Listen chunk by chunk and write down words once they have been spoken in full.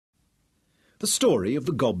The story of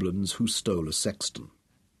the goblins who stole a sexton.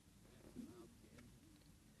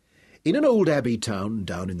 In an old abbey town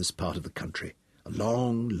down in this part of the country, a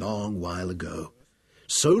long, long while ago,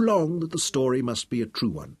 so long that the story must be a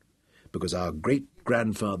true one, because our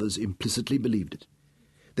great-grandfathers implicitly believed it,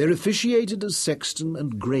 there officiated as sexton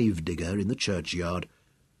and grave-digger in the churchyard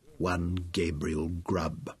one Gabriel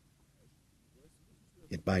Grubb.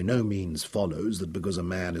 It by no means follows that because a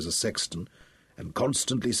man is a sexton, and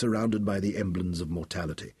constantly surrounded by the emblems of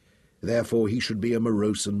mortality, therefore he should be a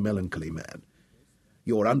morose and melancholy man.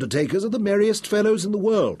 Your undertakers are the merriest fellows in the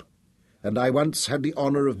world, and I once had the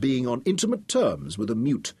honour of being on intimate terms with a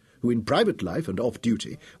mute who in private life and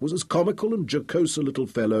off-duty was as comical and jocose a little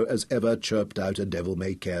fellow as ever chirped out a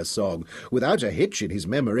devil-may-care song, without a hitch in his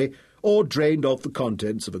memory, or drained off the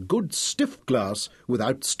contents of a good stiff glass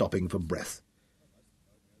without stopping for breath.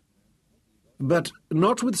 But,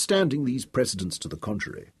 notwithstanding these precedents to the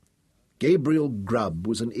contrary, Gabriel Grubb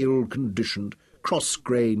was an ill-conditioned,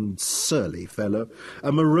 cross-grained, surly fellow,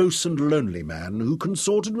 a morose and lonely man who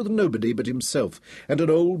consorted with nobody but himself and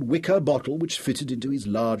an old wicker bottle which fitted into his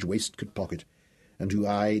large waistcoat pocket, and who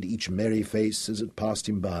eyed each merry face as it passed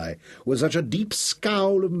him by with such a deep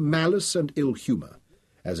scowl of malice and ill-humour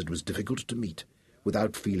as it was difficult to meet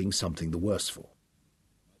without feeling something the worse for.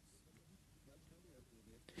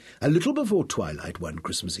 A little before twilight one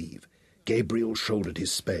Christmas Eve, Gabriel shouldered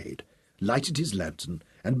his spade, lighted his lantern,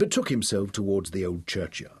 and betook himself towards the old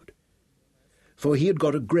churchyard. For he had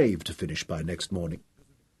got a grave to finish by next morning,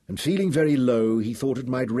 and feeling very low, he thought it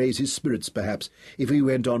might raise his spirits, perhaps, if he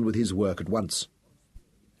went on with his work at once.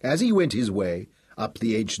 As he went his way, up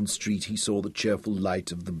the ancient street he saw the cheerful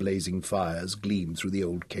light of the blazing fires gleam through the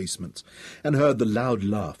old casements, and heard the loud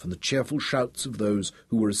laugh and the cheerful shouts of those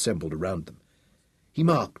who were assembled around them. He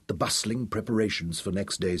marked the bustling preparations for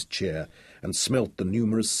next day's cheer, and smelt the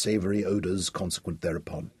numerous savoury odours consequent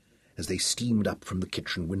thereupon, as they steamed up from the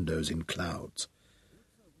kitchen windows in clouds.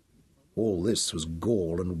 All this was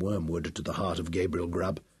gall and wormwood to the heart of Gabriel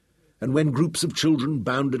Grubb, and when groups of children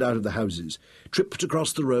bounded out of the houses, tripped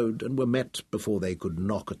across the road, and were met, before they could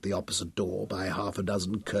knock at the opposite door, by half a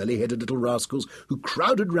dozen curly-headed little rascals who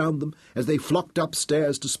crowded round them as they flocked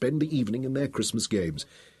upstairs to spend the evening in their Christmas games,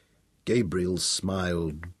 Gabriel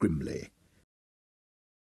smiled grimly